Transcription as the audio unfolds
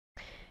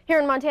Here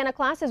in Montana,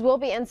 classes will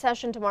be in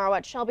session tomorrow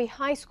at Shelby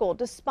High School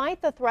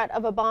despite the threat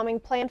of a bombing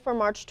planned for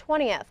March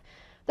 20th.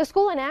 The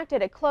school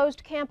enacted a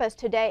closed campus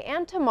today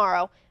and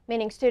tomorrow,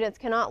 meaning students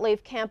cannot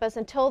leave campus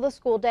until the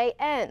school day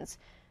ends.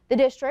 The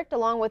district,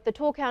 along with the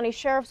Toole County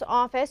Sheriff's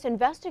Office,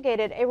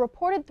 investigated a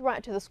reported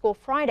threat to the school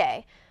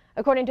Friday.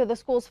 According to the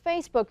school's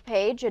Facebook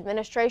page,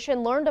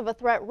 administration learned of a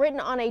threat written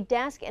on a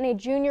desk in a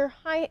junior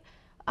high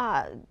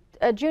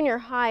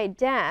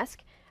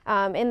desk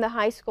in the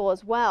high school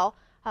as well.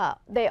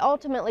 They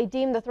ultimately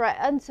deemed the threat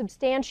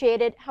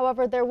unsubstantiated.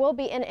 However, there will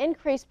be an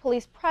increased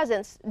police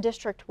presence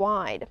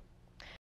district-wide.